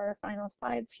to our final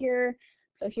slides here.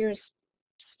 So here's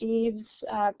Steve's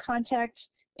contact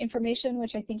information,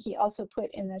 which I think he also put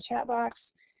in the chat box.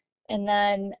 And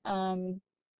then,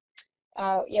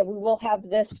 we will have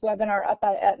this webinar up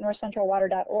at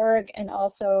northcentralwater.org and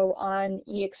also on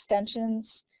eExtensions,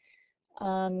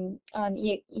 on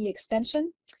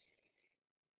eExtension.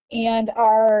 And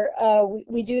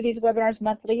we do these webinars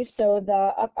monthly, so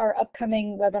our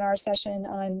upcoming webinar session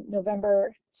on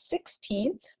November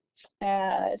 16th,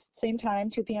 same time,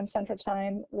 2 p.m. Central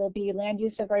Time, will be Land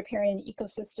Use of Riparian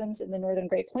Ecosystems in the Northern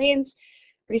Great Plains,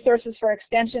 Resources for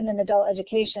Extension and Adult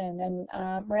Education.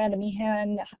 And Miranda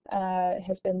Meehan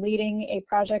has been leading a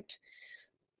project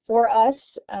for us,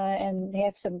 and they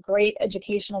have some great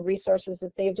educational resources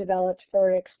that they've developed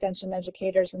for extension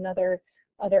educators and other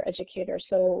educators.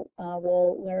 So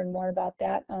we'll learn more about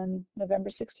that on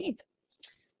November 16th.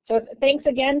 So thanks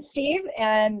again, Steve,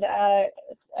 and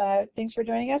thanks for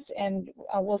joining us, and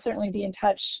we'll certainly be in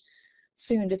touch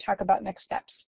soon to talk about next steps.